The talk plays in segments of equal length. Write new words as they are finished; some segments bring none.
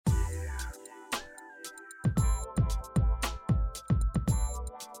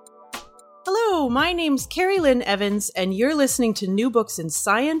Hello, my name's Carrie Lynn Evans, and you're listening to New Books in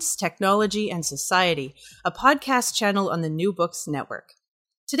Science, Technology, and Society, a podcast channel on the New Books Network.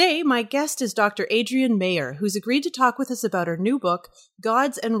 Today, my guest is Dr. Adrienne Mayor, who's agreed to talk with us about her new book,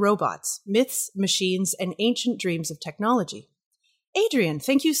 Gods and Robots, Myths, Machines, and Ancient Dreams of Technology. Adrienne,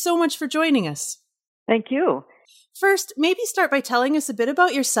 thank you so much for joining us. Thank you. First, maybe start by telling us a bit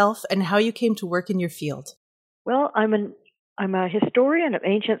about yourself and how you came to work in your field. Well, I'm a historian of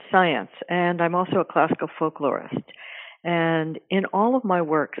ancient science, and I'm also a classical folklorist. And in all of my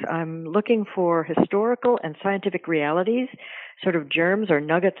works, I'm looking for historical and scientific realities, sort of germs or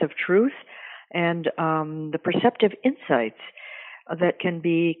nuggets of truth, and the perceptive insights that can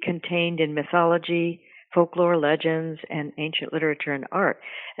be contained in mythology, folklore, legends, and ancient literature and art.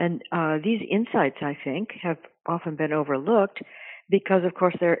 And these insights, I think, have often been overlooked because, of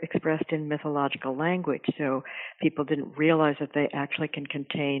course, they're expressed in mythological language. So people didn't realize that they actually can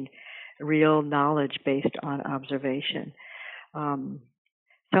contain real knowledge based on observation.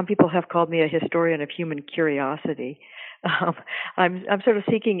 Some people have called me a historian of human curiosity. I'm sort of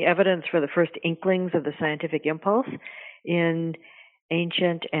seeking evidence for the first inklings of the scientific impulse in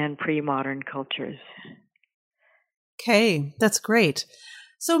ancient and pre-modern cultures. Okay, that's great.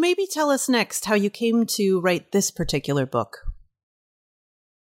 So maybe tell us next how you came to write this particular book.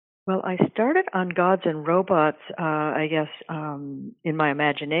 Well, I started on Gods and Robots, in my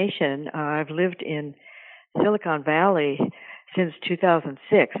imagination. I've lived in Silicon Valley since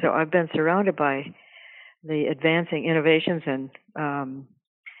 2006, so I've been surrounded by the advancing innovations in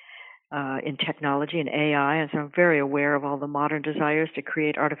technology and AI, and so I'm very aware of all the modern desires to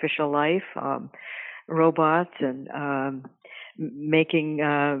create artificial life, robots, and making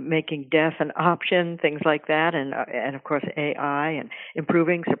death an option, things like that, and of course AI, and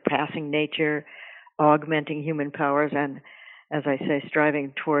improving, surpassing nature, augmenting human powers, and, as I say,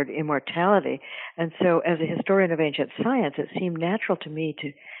 striving toward immortality. And so, as a historian of ancient science, it seemed natural to me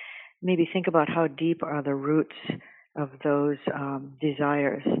to maybe think about how deep are the roots of those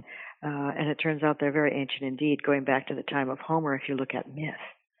desires. And it turns out they're very ancient indeed, going back to the time of Homer if you look at myth.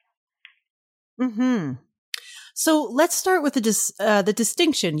 Mm-hmm. So let's start with the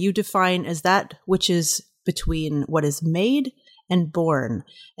distinction you define as that which is between what is made and born.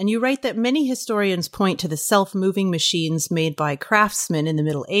 And you write that many historians point to the self-moving machines made by craftsmen in the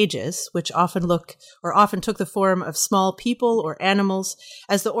Middle Ages, which often took the form of small people or animals,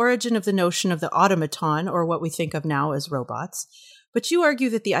 as the origin of the notion of the automaton, or what we think of now as robots. But you argue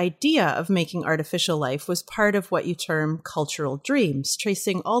that the idea of making artificial life was part of what you term cultural dreams,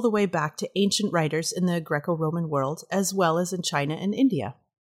 tracing all the way back to ancient writers in the Greco-Roman world, as well as in China and India.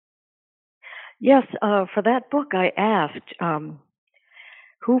 Yes, for that book I asked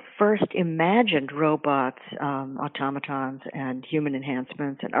who first imagined robots, automatons, and human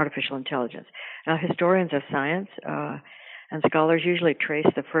enhancements and artificial intelligence. Now, historians of science and scholars usually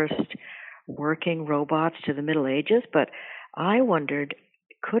trace the first working robots to the Middle Ages, but I wondered,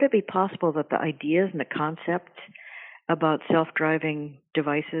 could it be possible that the ideas and the concepts about self-driving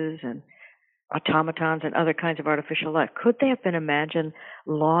devices and automatons and other kinds of artificial life, could they have been imagined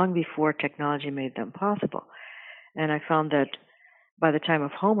long before technology made them possible? And I found that by the time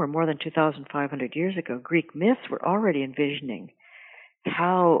of Homer, more than 2,500 years ago, Greek myths were already envisioning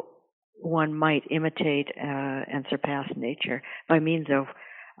how one might imitate and surpass nature by means of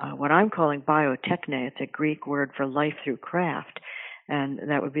what I'm calling biotechne. It's a Greek word for life through craft, and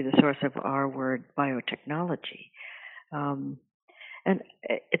that would be the source of our word biotechnology. And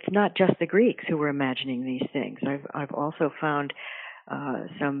it's not just the Greeks who were imagining these things. I've also found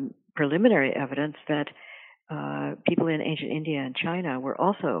some preliminary evidence that people in ancient India and China were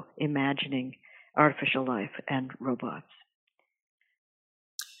also imagining artificial life and robots.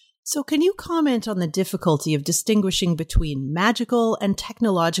 So can you comment on the difficulty of distinguishing between magical and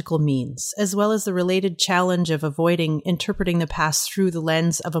technological means, as well as the related challenge of avoiding interpreting the past through the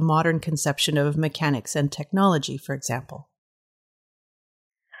lens of a modern conception of mechanics and technology, for example?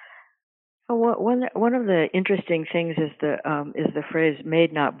 One of the interesting things is the phrase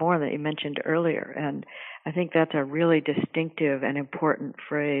 "made, not born" that you mentioned earlier, and I think that's a really distinctive and important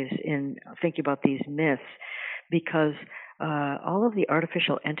phrase in thinking about these myths, because all of the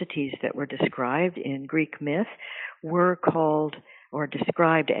artificial entities that were described in Greek myth were called or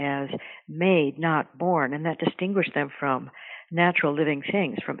described as made, not born, and that distinguished them from natural living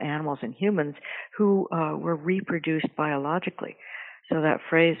things, from animals and humans who were reproduced biologically. So that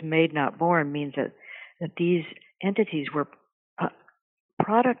phrase "made, not born" means that these entities were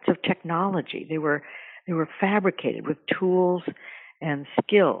products of technology. They were fabricated with tools and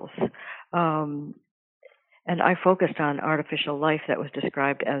skills. And I focused on artificial life that was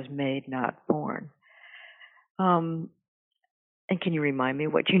described as made, not born. And can you remind me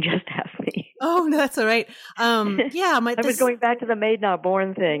what you just asked me? Oh, no, that's all right. Yeah, I was going back to the made, not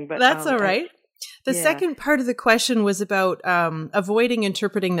born thing, but that's all right. The second part of the question was about avoiding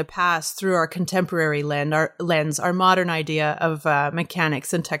interpreting the past through our contemporary lens, our modern idea of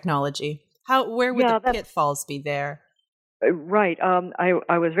mechanics and technology. Where would the pitfalls be there? Right.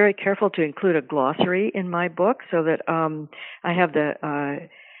 I was very careful to include a glossary in my book so that I have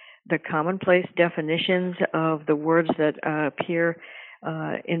the commonplace definitions of the words that appear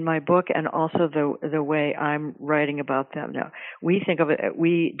in my book, and also the way I'm writing about them. Now,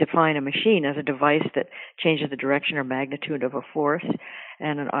 we define a machine as a device that changes the direction or magnitude of a force,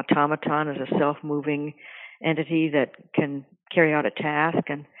 and an automaton is a self-moving entity that can carry out a task.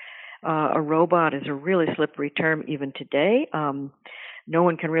 And a robot is a really slippery term even today. No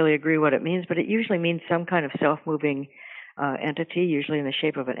one can really agree what it means, but it usually means some kind of self-moving entity, usually in the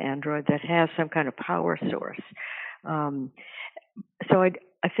shape of an android, that has some kind of power source. So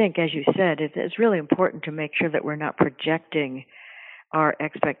I think, as you said, it's really important to make sure that we're not projecting our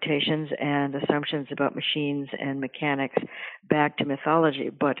expectations and assumptions about machines and mechanics back to mythology.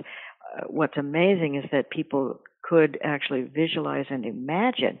 But what's amazing is that people could actually visualize and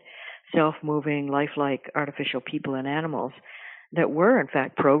imagine self-moving, lifelike artificial people and animals that were, in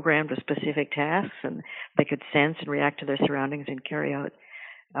fact, programmed with specific tasks, and they could sense and react to their surroundings and carry out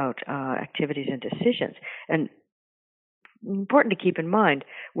activities and decisions. And important to keep in mind,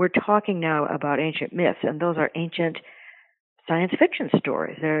 we're talking now about ancient myths, and those are ancient science fiction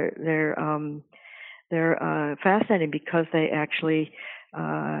stories. They're fascinating because they actually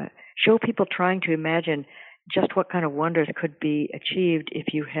show people trying to imagine just what kind of wonders could be achieved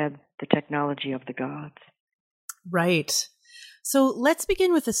if you had the technology of the gods. Right. So let's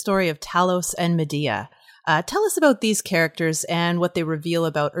begin with the story of Talos and Medea. Tell us about these characters and what they reveal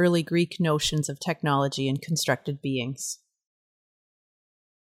about early Greek notions of technology and constructed beings.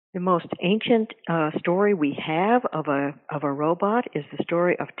 The most ancient story we have of a robot is the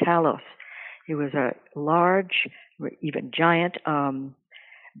story of Talos. He was a large, even giant,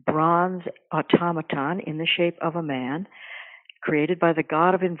 bronze automaton in the shape of a man, created by the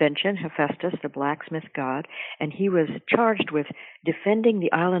god of invention, Hephaestus, the blacksmith god, and he was charged with defending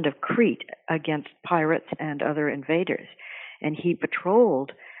the island of Crete against pirates and other invaders. And he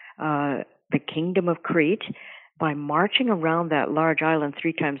patrolled the kingdom of Crete by marching around that large island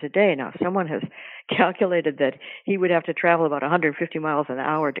 3 times a day. Now, someone has calculated that he would have to travel about 150 miles an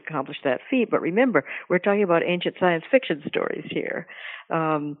hour to accomplish that feat. But remember, we're talking about ancient science fiction stories here.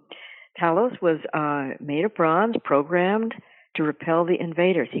 Talos was made of bronze, programmed to repel the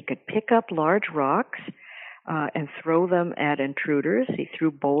invaders. He could pick up large rocks and throw them at intruders. He threw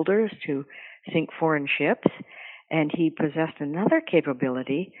boulders to sink foreign ships. And he possessed another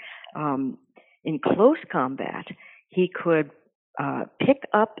capability. In close combat, he could pick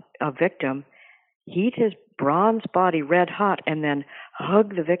up a victim, heat his bronze body red hot, and then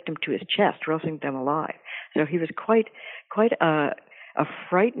hug the victim to his chest, roasting them alive. So he was quite a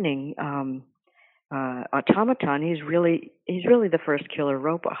frightening automaton. He's really the first killer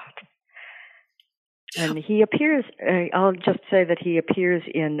robot. And he appears. I'll just say that he appears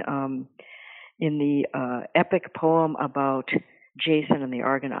in the epic poem about Jason and the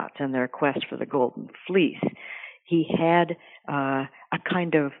Argonauts and their quest for the Golden Fleece. He had a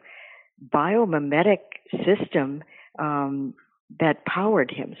kind of biomimetic system that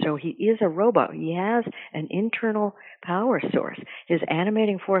powered him. So he is a robot. He has an internal power source. His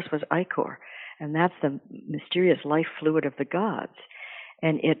animating force was ichor, and that's the mysterious life fluid of the gods.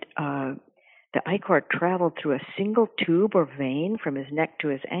 And the ichor traveled through a single tube or vein from his neck to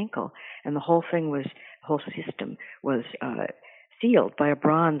his ankle, and the whole system was sealed by a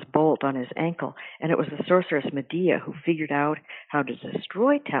bronze bolt on his ankle. And it was the sorceress Medea who figured out how to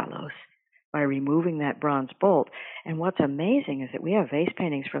destroy Talos by removing that bronze bolt. And what's amazing is that we have vase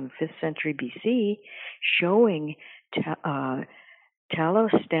paintings from the 5th century BC showing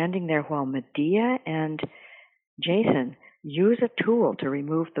Talos standing there while Medea and Jason use a tool to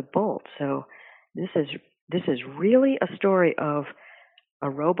remove the bolt. So this is really a story of a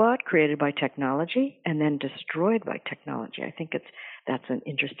robot created by technology and then destroyed by technology. I think that's an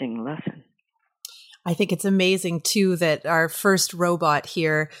interesting lesson. I think it's amazing, too, that our first robot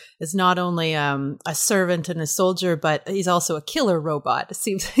here is not only a servant and a soldier, but he's also a killer robot. It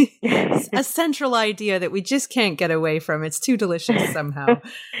seems a central idea that we just can't get away from. It's too delicious somehow.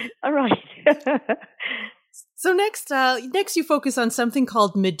 All right. So next you focus on something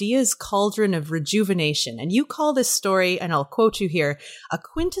called Medea's Cauldron of Rejuvenation, and you call this story, and I'll quote you here, a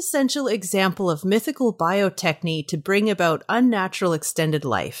quintessential example of mythical biotechny to bring about unnatural extended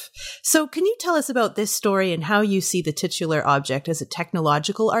life. So can you tell us about this story and how you see the titular object as a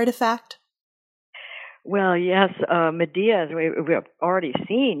technological artifact? Well, yes, Medea, as we've already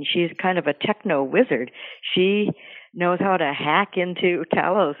seen, she's kind of a techno wizard. She knows how to hack into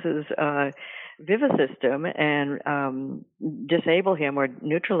Talos's vivisystem and disable him or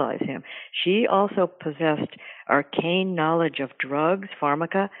neutralize him. She also possessed arcane knowledge of drugs,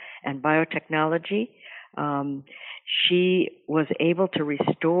 pharmaca, and biotechnology. She was able to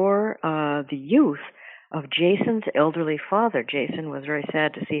restore the youth of Jason's elderly father. Jason was very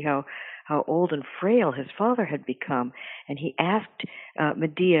sad to see how old and frail his father had become, and he asked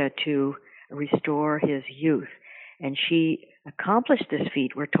Medea to restore his youth. And she accomplished this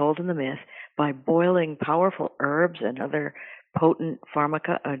feat, we're told in the myth, by boiling powerful herbs and other potent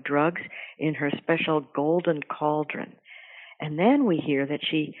pharmaca drugs in her special golden cauldron. And then we hear that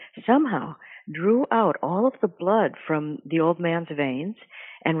she somehow drew out all of the blood from the old man's veins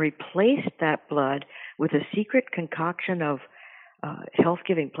and replaced that blood with a secret concoction of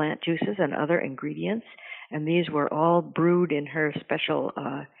health-giving plant juices and other ingredients, and these were all brewed in her special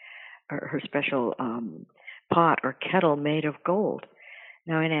pot or kettle made of gold.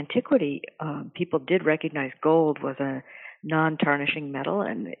 Now, in antiquity, people did recognize gold was a non-tarnishing metal,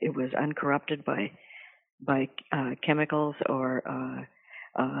 and it was uncorrupted by chemicals or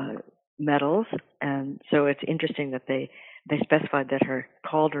metals. And so it's interesting that they specified that her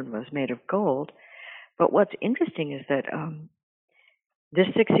cauldron was made of gold. But what's interesting is that this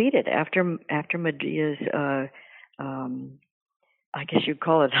succeeded after Medea's, I guess you'd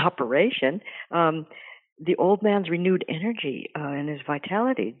call it operation. The old man's renewed energy and his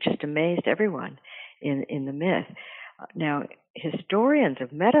vitality just amazed everyone in the myth. Now, historians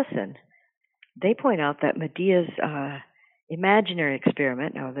of medicine, they point out that Medea's imaginary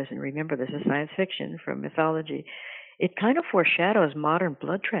experiment, now remember this is science fiction from mythology, it kind of foreshadows modern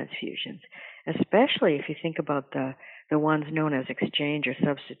blood transfusions, especially if you think about the ones known as exchange or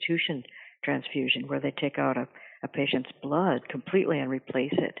substitution transfusion, where they take out a patient's blood completely and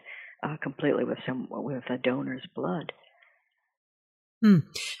replace it completely with a donor's blood.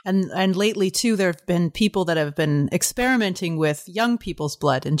 And lately too, there have been people that have been experimenting with young people's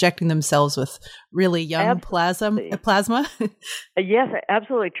blood, injecting themselves with really young plasma. Yes,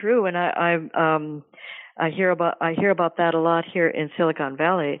 absolutely true. And I hear about that a lot here in Silicon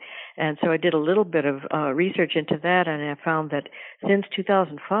Valley. And so I did a little bit of research into that, and I found that since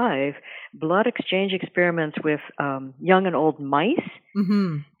 2005, blood exchange experiments with young and old mice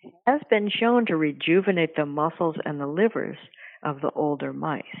has been shown to rejuvenate the muscles and the livers of the older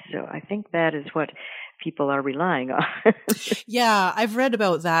mice. So I think that is what people are relying on. Yeah, I've read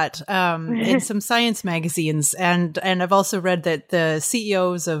about that in some science magazines, and I've also read that the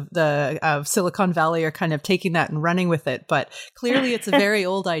CEOs of Silicon Valley are kind of taking that and running with it. But clearly, it's a very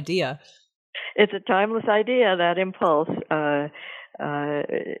old idea. It's a timeless idea. That impulse for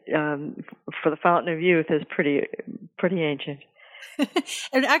the fountain of youth is pretty ancient.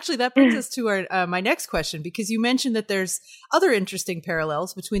 And actually, that brings us to my next question, because you mentioned that there's other interesting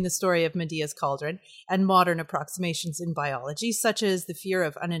parallels between the story of Medea's Cauldron and modern approximations in biology, such as the fear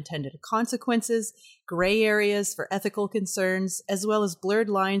of unintended consequences, gray areas for ethical concerns, as well as blurred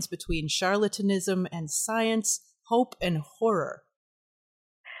lines between charlatanism and science, hope and horror.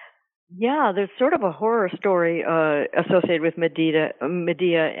 Yeah, there's sort of a horror story associated with Medea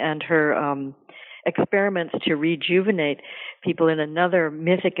and her experiments to rejuvenate people in another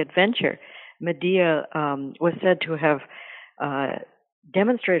mythic adventure. Medea was said to have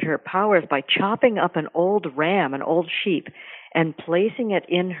demonstrated her powers by chopping up an old ram, an old sheep, and placing it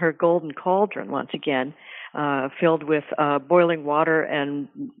in her golden cauldron once again, filled with boiling water and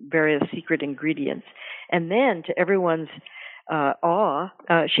various secret ingredients. And then, to everyone's awe,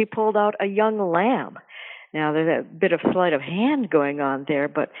 she pulled out a young lamb. Now, there's a bit of sleight of hand going on there,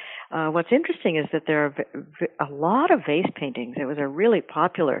 but what's interesting is that there are a lot of vase paintings. It was a really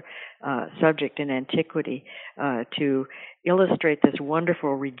popular subject in antiquity to illustrate this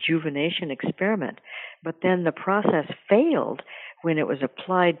wonderful rejuvenation experiment. But then the process failed when it was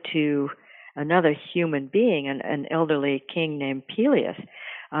applied to another human being, an elderly king named Peleus,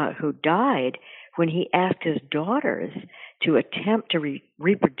 who died when he asked his daughters to attempt to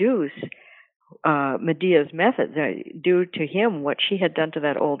reproduce Medea's method, do to him what she had done to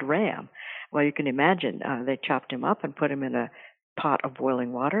that old ram. Well, you can imagine, they chopped him up and put him in a pot of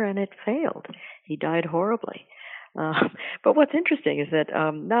boiling water, and it failed. He died horribly. But what's interesting is that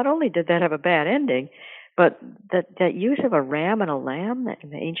not only did that have a bad ending, But that use of a ram and a lamb in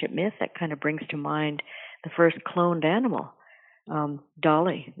the ancient myth, that kind of brings to mind the first cloned animal,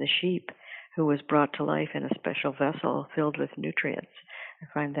 Dolly, the sheep, who was brought to life in a special vessel filled with nutrients. I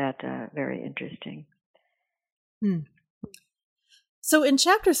find that very interesting. So in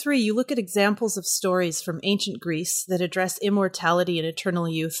chapter 3, you look at examples of stories from ancient Greece that address immortality and eternal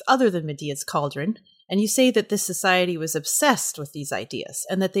youth other than Medea's cauldron. And you say that this society was obsessed with these ideas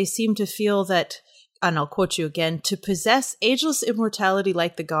and that they seem to feel that, and I'll quote you again, to possess ageless immortality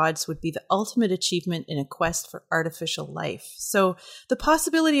like the gods would be the ultimate achievement in a quest for artificial life. So the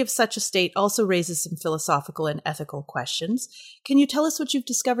possibility of such a state also raises some philosophical and ethical questions. Can you tell us what you've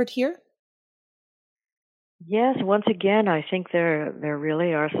discovered here? Yes, once again, I think there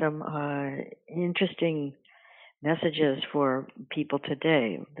really are some interesting messages for people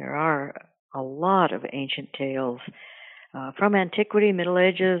today. There are a lot of ancient tales from antiquity, Middle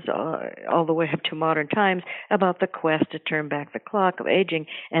Ages, all the way up to modern times about the quest to turn back the clock of aging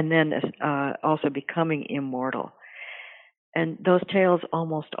and then also becoming immortal. And those tales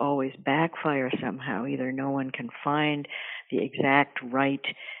almost always backfire somehow. Either no one can find the exact right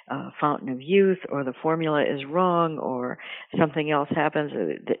fountain of youth, or the formula is wrong, or something else happens.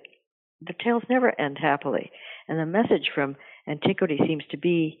 The tales never end happily. And the message from antiquity seems to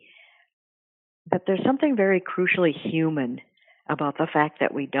be that there's something very crucially human about the fact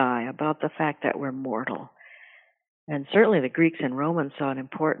that we die, about the fact that we're mortal. And certainly the Greeks and Romans saw an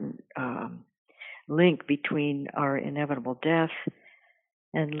important link between our inevitable death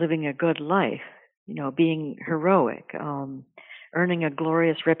and living a good life, being heroic, earning a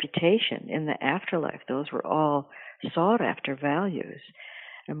glorious reputation in the afterlife. Those were all sought after values.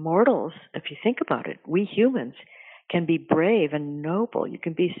 And mortals, if you think about it, we humans can be brave and noble. You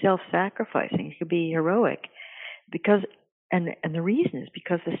can be self-sacrificing. You can be heroic because, and the reason is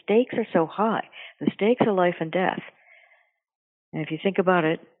because the stakes are so high. The stakes are life and death. And if you think about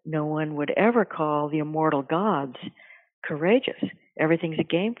it, no one would ever call the immortal gods courageous. Everything's a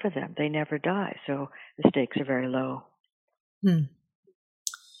game for them. They never die. So the stakes are very low.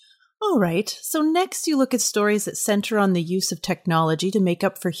 All right. So next you look at stories that center on the use of technology to make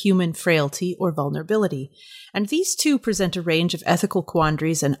up for human frailty or vulnerability. And these too present a range of ethical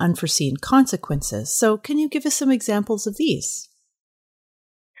quandaries and unforeseen consequences. So can you give us some examples of these?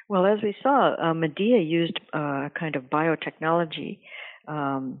 Well, as we saw, Medea used kind of biotechnology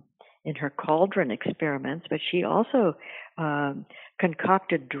in her cauldron experiments, but she also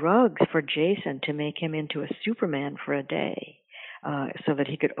concocted drugs for Jason to make him into a Superman for a day, so that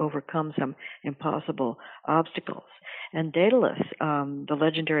he could overcome some impossible obstacles. And Daedalus, the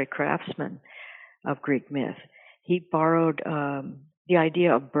legendary craftsman of Greek myth, he borrowed the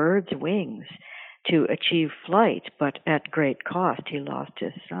idea of birds' wings to achieve flight, but at great cost. He lost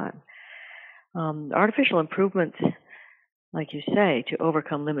his son. Artificial improvements, like you say, to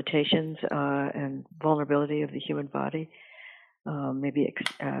overcome limitations and vulnerability of the human body, maybe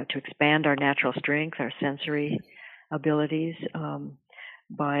to expand our natural strength, our sensory abilities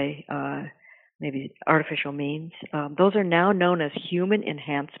by maybe artificial means. Those are now known as human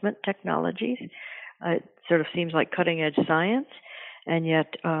enhancement technologies. It sort of seems like cutting-edge science, and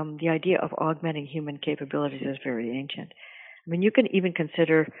yet the idea of augmenting human capabilities is very ancient. I mean, you can even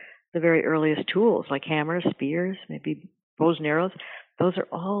consider the very earliest tools like hammers, spears, maybe bows and arrows. Those are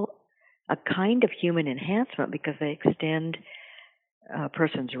all a kind of human enhancement because they extend a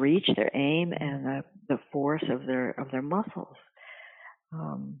person's reach, their aim, and the force of their muscles.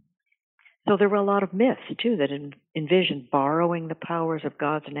 So there were a lot of myths, too, that envisioned borrowing the powers of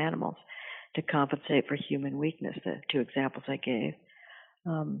gods and animals to compensate for human weakness, the two examples I gave.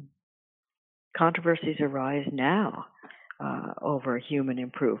 Controversies arise now over human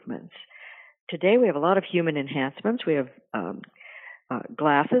improvements. Today we have a lot of human enhancements. We have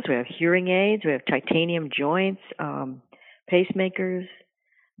glasses, we have hearing aids, we have titanium joints, pacemakers,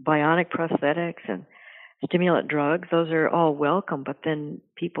 bionic prosthetics, and stimulant drugs. Those are all welcome, but then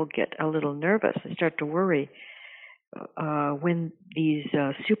people get a little nervous and start to worry when these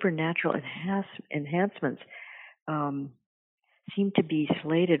supernatural enhancements seem to be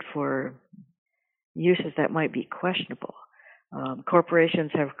slated for uses that might be questionable.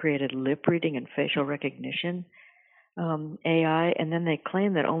 Corporations have created lip reading and facial recognition AI, and then they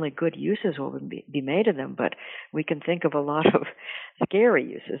claim that only good uses will be made of them, but we can think of a lot of scary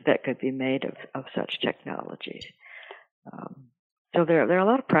uses that could be made of such technologies. So there are a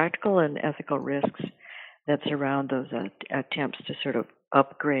lot of practical and ethical risks that surround those attempts to sort of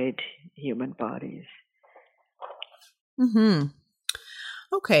upgrade human bodies. Mm-hmm.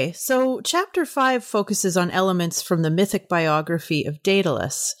 Okay, so chapter 5 focuses on elements from the mythic biography of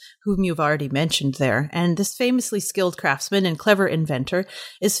Daedalus, whom you've already mentioned there. And this famously skilled craftsman and clever inventor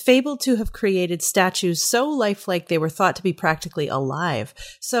is fabled to have created statues so lifelike they were thought to be practically alive.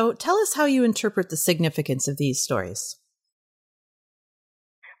 So tell us how you interpret the significance of these stories.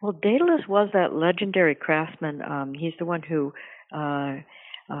 Well, Daedalus was that legendary craftsman. He's the one who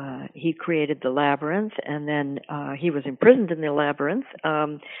he created the labyrinth, and then he was imprisoned in the labyrinth,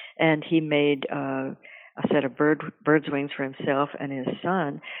 and he made a set of bird's wings for himself and his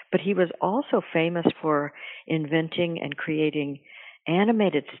son. But he was also famous for inventing and creating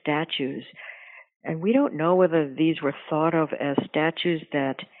animated statues. And we don't know whether these were thought of as statues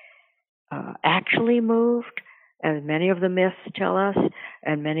that actually moved, as many of the myths tell us,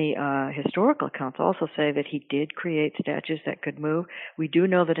 and many historical accounts also say that he did create statues that could move. We do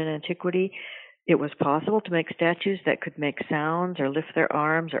know that in antiquity it was possible to make statues that could make sounds or lift their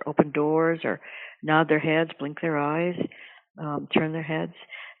arms or open doors or nod their heads, blink their eyes, turn their heads,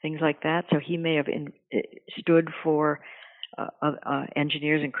 things like that. So he may have stood for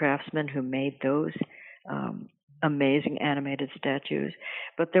engineers and craftsmen who made those amazing animated statues.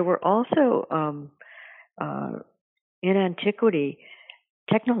 But there were also in antiquity,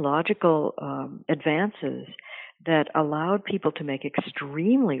 technological advances that allowed people to make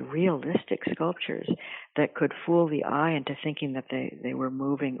extremely realistic sculptures that could fool the eye into thinking that they were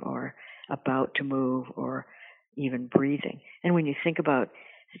moving or about to move or even breathing. And when you think about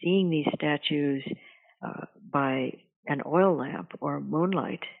seeing these statues by an oil lamp or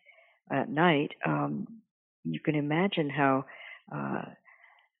moonlight at night, you can imagine how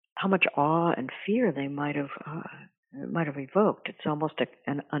much awe and fear they might have evoked. It's almost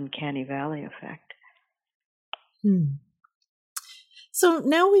an uncanny valley effect. So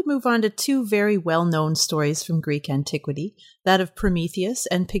now we move on to two very well-known stories from Greek antiquity, that of Prometheus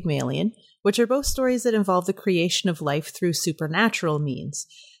and Pygmalion, which are both stories that involve the creation of life through supernatural means.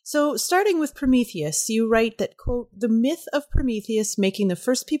 So starting with Prometheus, you write that, quote, "The myth of Prometheus making the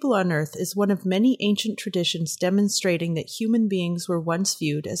first people on Earth is one of many ancient traditions demonstrating that human beings were once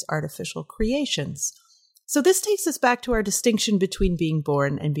viewed as artificial creations." So this takes us back to our distinction between being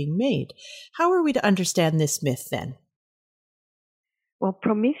born and being made. How are we to understand this myth then? Well,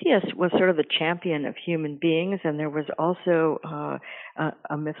 Prometheus was sort of the champion of human beings, and there was also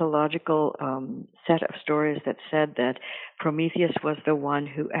a mythological set of stories that said that Prometheus was the one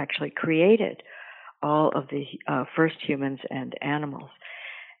who actually created all of the first humans and animals.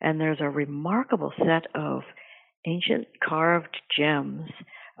 And there's a remarkable set of ancient carved gems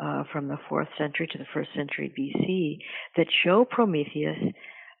from the 4th century to the 1st century BC that show Prometheus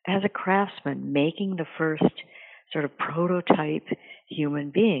as a craftsman making the first sort of prototype human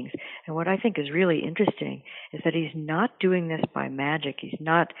beings. And what I think is really interesting is that he's not doing this by magic. He's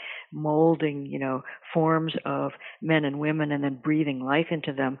not molding, forms of men and women and then breathing life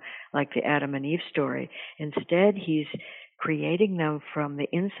into them like the Adam and Eve story. Instead, he's creating them from the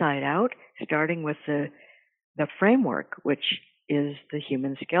inside out, starting with the framework, which is the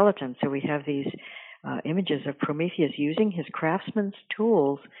human skeleton. So we have these images of Prometheus using his craftsman's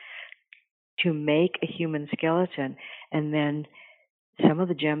tools to make a human skeleton, and then some of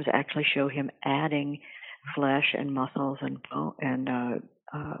the gems actually show him adding flesh and muscles and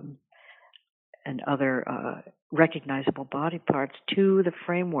other recognizable body parts to the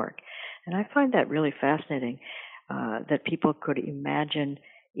framework. And I find that really fascinating, that people could imagine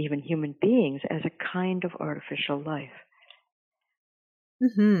even human beings as a kind of artificial life.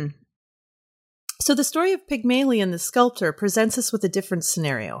 Mm-hmm. So the story of Pygmalion the sculptor presents us with a different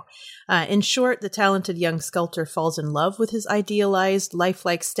scenario. In short, the talented young sculptor falls in love with his idealized,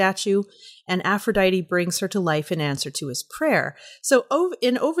 lifelike statue, and Aphrodite brings her to life in answer to his prayer. So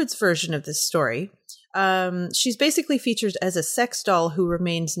in Ovid's version of this story, she's basically featured as a sex doll who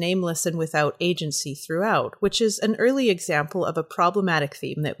remains nameless and without agency throughout, which is an early example of a problematic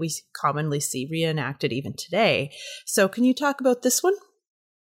theme that we commonly see reenacted even today. So can you talk about this one?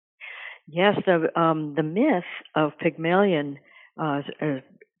 Yes, the myth of Pygmalion is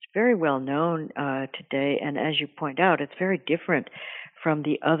very well known today, and as you point out, it's very different from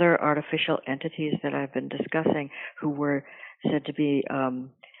the other artificial entities that I've been discussing, who were said to be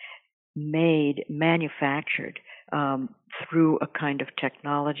manufactured through a kind of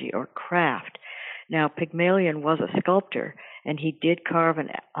technology or craft. Now, Pygmalion was a sculptor, and he did carve an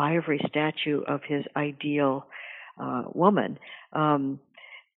ivory statue of his ideal woman.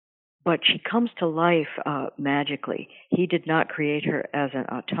 But she comes to life magically. He did not create her as an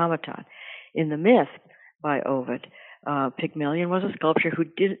automaton. In the myth by Ovid, Pygmalion was a sculptor who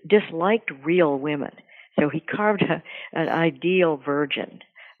disliked real women. So he carved an ideal virgin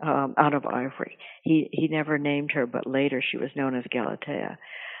out of ivory. He never named her, but later she was known as Galatea.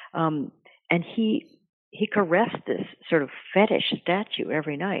 And he caressed this sort of fetish statue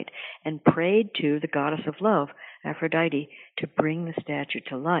every night and prayed to the goddess of love, Aphrodite, to bring the statue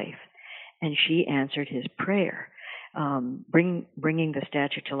to life. And she answered his prayer, bringing the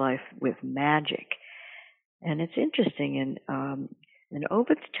statue to life with magic. And it's interesting, in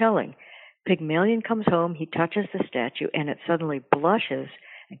Ovid's telling, Pygmalion comes home, he touches the statue, and it suddenly blushes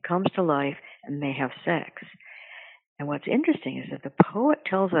and comes to life, and they have sex. And what's interesting is that the poet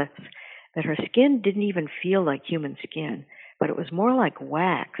tells us that her skin didn't even feel like human skin, but it was more like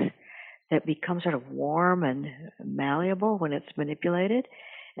wax that becomes sort of warm and malleable when it's manipulated.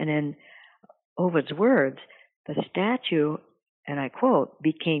 And in Ovid's words, the statue, and I quote,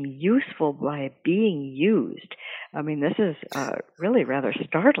 became useful by being used. I mean, this is really rather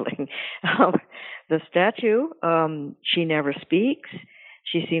startling. The statue, she never speaks.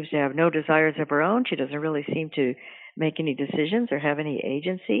 She seems to have no desires of her own. She doesn't really seem to make any decisions or have any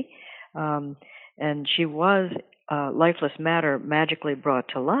agency. And she was lifeless matter magically brought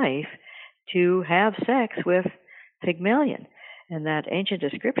to life to have sex with Pygmalion. And that ancient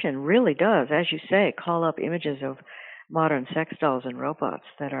description really does, as you say, call up images of modern sex dolls and robots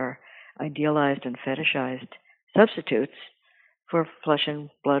that are idealized and fetishized substitutes for flesh and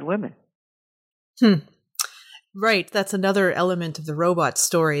blood women. Right. That's another element of the robot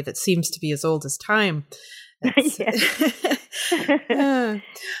story that seems to be as old as time. All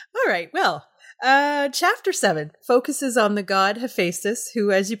right. Well, chapter 7 focuses on the god Hephaestus,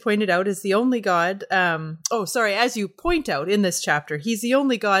 who, as you pointed out, is the only god. As you point out in this chapter, he's the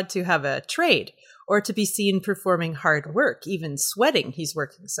only god to have a trade or to be seen performing hard work, even sweating. He's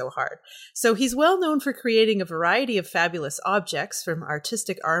working so hard. So he's well known for creating a variety of fabulous objects, from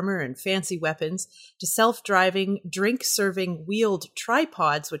artistic armor and fancy weapons to self-driving, drink-serving wheeled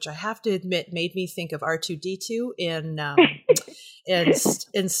tripods, which I have to admit made me think of R2-D2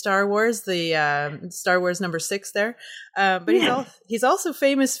 in Star Wars, the Star Wars number 6 there. But he's also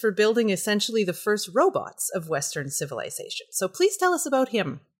famous for building essentially the first robots of Western civilization. So please tell us about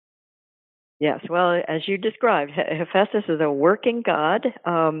him. Yes, well, as you described, Hephaestus is a working god,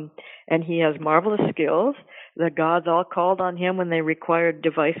 and he has marvelous skills. The gods all called on him when they required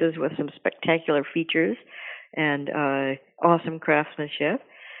devices with some spectacular features and awesome craftsmanship.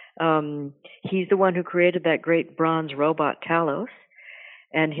 He's the one who created that great bronze robot Talos,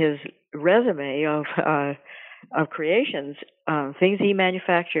 and his resume of creations, things he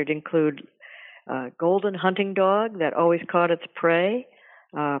manufactured include a golden hunting dog that always caught its prey,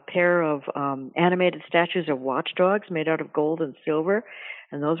 a pair of animated statues of watchdogs made out of gold and silver,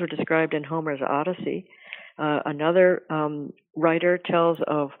 and those were described in Homer's Odyssey. Another writer tells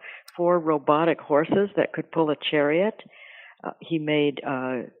of 4 robotic horses that could pull a chariot. He made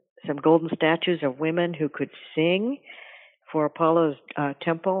some golden statues of women who could sing for Apollo's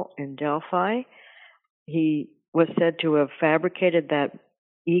temple in Delphi. He was said to have fabricated that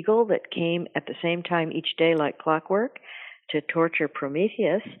eagle that came at the same time each day like clockwork to torture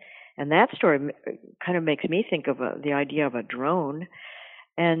Prometheus. And that story kind of makes me think of the idea of a drone.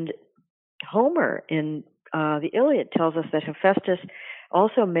 And Homer in the Iliad tells us that Hephaestus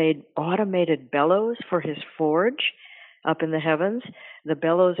also made automated bellows for his forge up in the heavens. The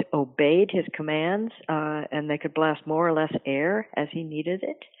bellows obeyed his commands, and they could blast more or less air as he needed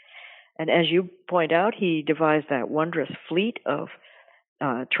it. And as you point out, he devised that wondrous fleet of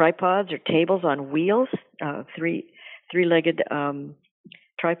tripods or tables on wheels, three-legged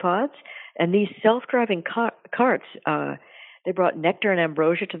tripods. And these self-driving carts, they brought nectar and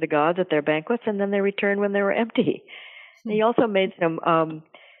ambrosia to the gods at their banquets, and then they returned when they were empty. He also made some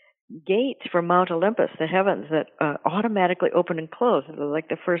gates for Mount Olympus, the heavens, that automatically open and close, like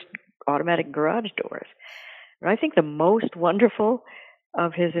the first automatic garage doors. And I think the most wonderful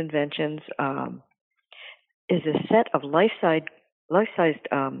of his inventions is a set of life-sized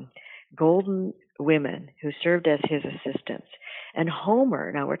golden women who served as his assistants. And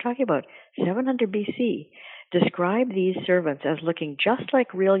Homer, now we're talking about 700 BC, described these servants as looking just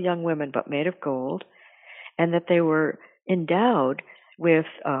like real young women but made of gold, and that they were endowed with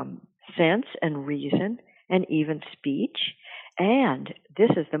sense and reason and even speech. And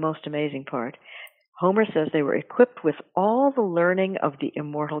this is the most amazing part. Homer says they were equipped with all the learning of the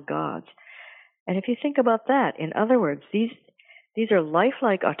immortal gods. And if you think about that, in other words, these are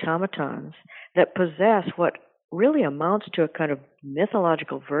lifelike automatons that possess what really amounts to a kind of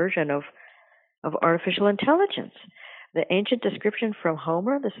mythological version of artificial intelligence. The ancient description from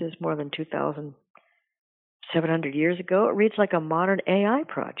Homer, this is more than 2,700 years ago, it reads like a modern AI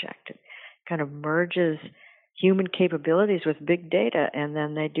project. It kind of merges human capabilities with big data, and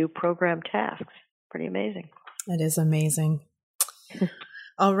then they do program tasks. Pretty amazing. It is amazing.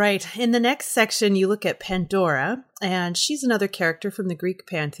 All right. In the next section, you look at Pandora, and she's another character from the Greek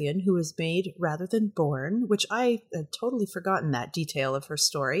pantheon who was made rather than born, which I had totally forgotten that detail of her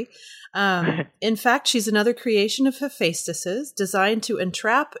story. In fact, she's another creation of Hephaestus's, designed to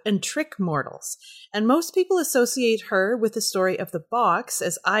entrap and trick mortals. And most people associate her with the story of the box,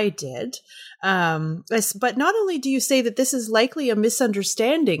 as I did. But not only do you say that this is likely a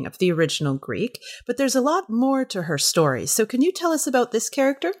misunderstanding of the original Greek, but there's a lot more to her story. So can you tell us about this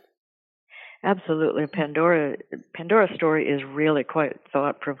character? Absolutely. Pandora's story is really quite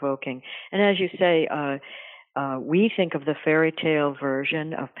thought-provoking. And as you say, we think of the fairy tale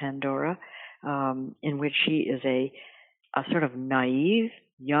version of Pandora, in which she is a sort of naive,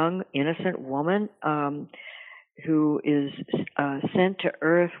 young, innocent woman who is sent to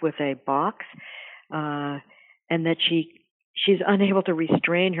Earth with a box, and that she's unable to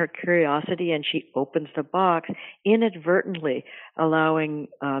restrain her curiosity, and she opens the box inadvertently, allowing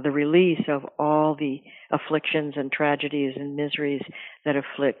the release of all the afflictions and tragedies and miseries that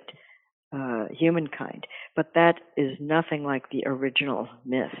afflict humankind. But that is nothing like the original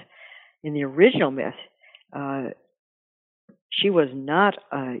myth. In the original myth, she was not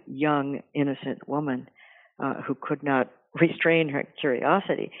a young, innocent woman who could not restrain her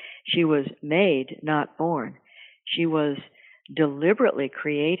curiosity. She was made, not born. She was deliberately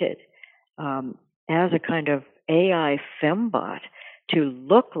created as a kind of AI fembot to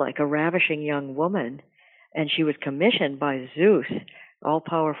look like a ravishing young woman, and she was commissioned by Zeus,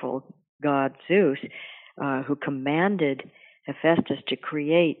 all-powerful god Zeus, who commanded Hephaestus to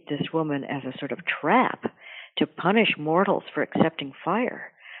create this woman as a sort of trap to punish mortals for accepting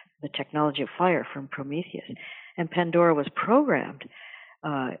fire, the technology of fire from Prometheus. And Pandora was programmed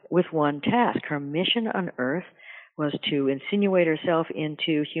with one task. Her mission on Earth was to insinuate herself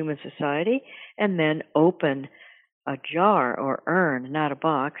into human society and then open a jar or urn, not a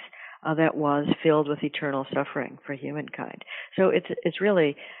box, that was filled with eternal suffering for humankind. So it's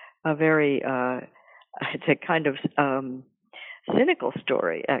really a very it's a kind of cynical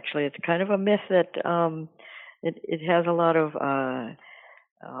story. Actually, it's kind of a myth that it has a lot of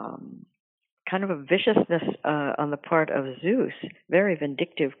kind of a viciousness on the part of Zeus, very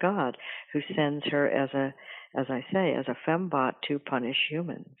vindictive god, who sends her as I say, as a fembot to punish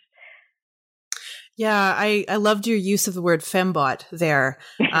humans. Yeah, I loved your use of the word fembot there.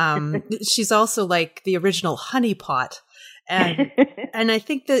 She's also like the original honeypot. And and I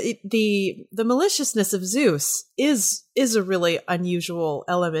think that the maliciousness of Zeus is a really unusual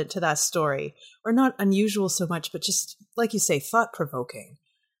element to that story. Or not unusual so much, but just, like you say, thought-provoking.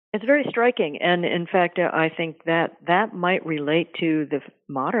 It's very striking. And in fact, I think that might relate to the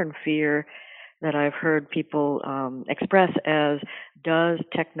modern fear that I've heard people express as, does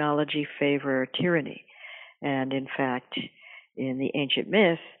technology favor tyranny? And in fact, in the ancient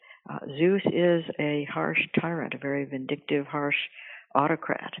myth, Zeus is a harsh tyrant, a very vindictive, harsh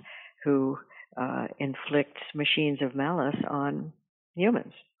autocrat who inflicts machines of malice on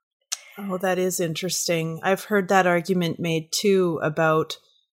humans. Oh, that is interesting. I've heard that argument made too about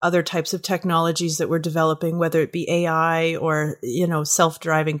other types of technologies that we're developing, whether it be AI or,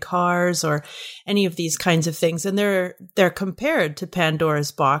 self-driving cars or any of these kinds of things. And they're compared to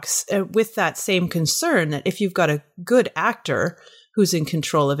Pandora's box with that same concern that if you've got a good actor who's in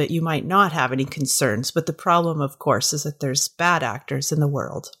control of it, you might not have any concerns. But the problem, of course, is that there's bad actors in the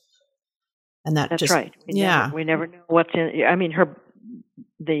world. And that's right. We never know what's in. I mean,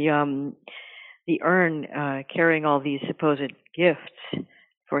 the urn carrying all these supposed gifts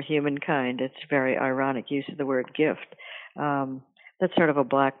for humankind. It's very ironic use of the word gift. That's sort of a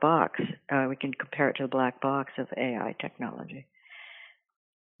black box. We can compare it to the black box of AI technology.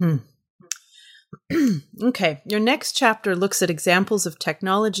 Okay. Your next chapter looks at examples of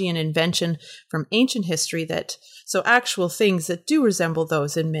technology and invention from ancient history so actual things that do resemble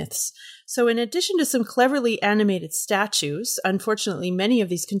those in myths. So in addition to some cleverly animated statues, unfortunately, many of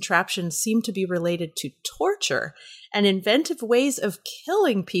these contraptions seem to be related to torture and inventive ways of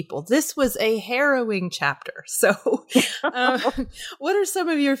killing people. This was a harrowing chapter. So what are some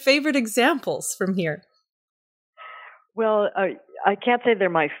of your favorite examples from here? Well, I can't say they're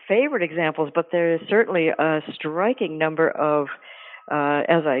my favorite examples, but there is certainly a striking number of,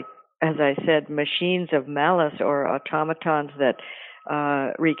 as I said, machines of malice or automatons that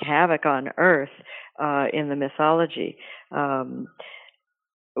wreak havoc on Earth in the mythology.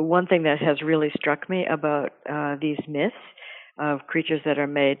 One thing that has really struck me about these myths of creatures that are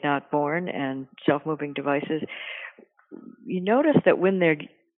made, not born, and self-moving devices, you notice that when they're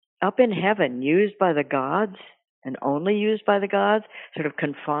up in heaven, used by the gods and only used by the gods, sort of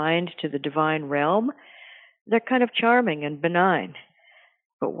confined to the divine realm, they're kind of charming and benign.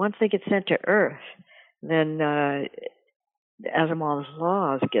 But once they get sent to Earth, then Asimov's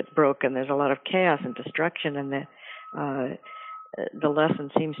laws get broken. There's a lot of chaos and destruction, and the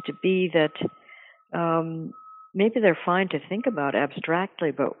lesson seems to be that maybe they're fine to think about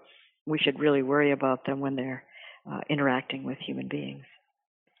abstractly, but we should really worry about them when they're interacting with human beings.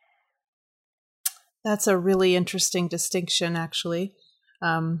 That's a really interesting distinction, actually.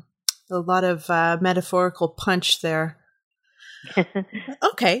 A lot of metaphorical punch there.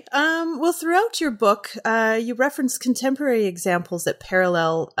 Okay. Well, throughout your book, you reference contemporary examples that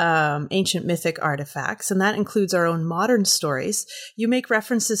parallel ancient mythic artifacts, and that includes our own modern stories. You make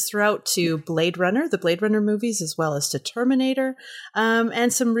references throughout to Blade Runner, the Blade Runner movies, as well as to Terminator,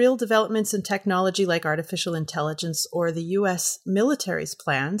 and some real developments in technology like artificial intelligence or the U.S. military's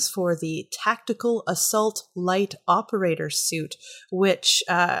plans for the Tactical Assault Light Operator suit, which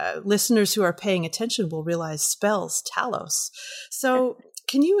listeners who are paying attention will realize spells Talos. So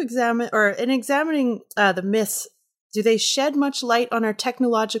can you examine, or in examining the myths, do they shed much light on our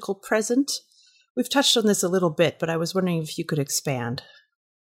technological present? We've touched on this a little bit, but I was wondering if you could expand.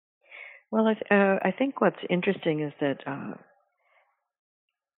 Well, I think what's interesting is that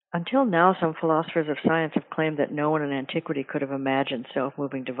until now, some philosophers of science have claimed that no one in antiquity could have imagined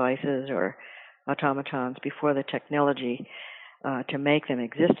self-moving devices or automatons before the technology to make them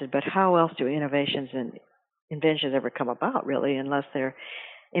existed. But how else do innovations and inventions ever come about, really, unless they're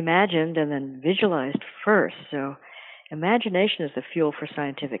imagined and then visualized first? So imagination is the fuel for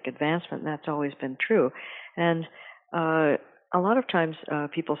scientific advancement, and that's always been true. And a lot of times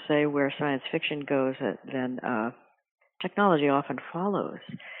people say where science fiction goes, then technology often follows.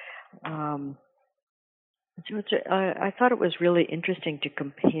 So I thought it was really interesting to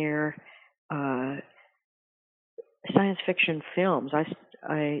compare science fiction films.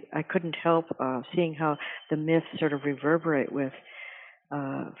 I couldn't help seeing how the myths sort of reverberate with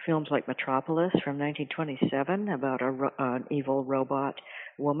films like Metropolis from 1927 about an evil robot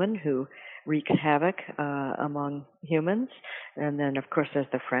woman who wreaks havoc among humans. And then, of course, there's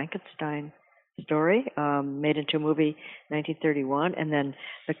the Frankenstein story made into a movie 1931. And then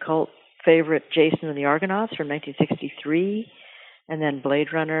the cult favorite Jason and the Argonauts from 1963. And then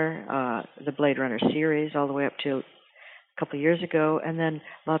Blade Runner, the Blade Runner series, all the way up to a couple of years ago, and then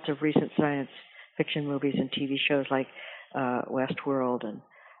lots of recent science fiction movies and TV shows like Westworld and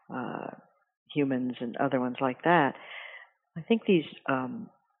Humans and other ones like that. I think these,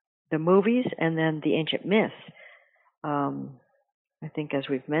 the movies and then the ancient myths, I think as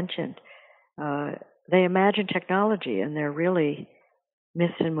we've mentioned, they imagine technology, and they're really,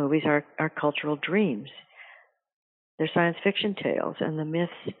 myths and movies are cultural dreams. They're science fiction tales, and the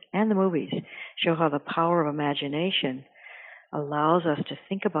myths and the movies show how the power of imagination allows us to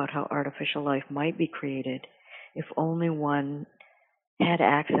think about how artificial life might be created if only one had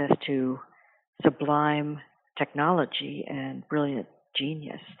access to sublime technology and brilliant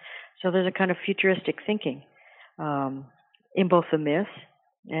genius. So there's a kind of futuristic thinking in both the myths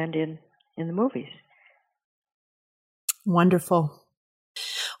and in the movies. Wonderful.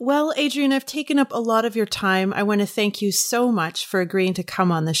 Well, Adrienne, I've taken up a lot of your time. I want to thank you so much for agreeing to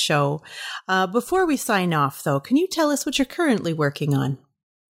come on the show. Before we sign off, though, can you tell us what you're currently working on?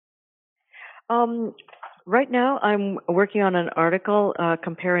 Right now, I'm working on an article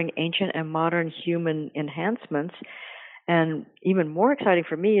comparing ancient and modern human enhancements. And even more exciting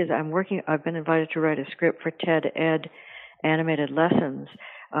for me is I've been invited to write a script for TED Ed animated lessons,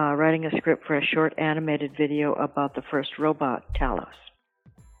 writing a script for a short animated video about the first robot, Talos.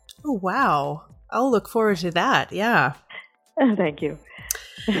 Oh, wow. I'll look forward to that. Yeah. Thank you.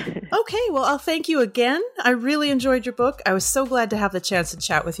 Okay. Well, I'll thank you again. I really enjoyed your book. I was so glad to have the chance to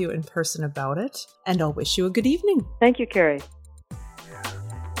chat with you in person about it. And I'll wish you a good evening. Thank you, Carrie.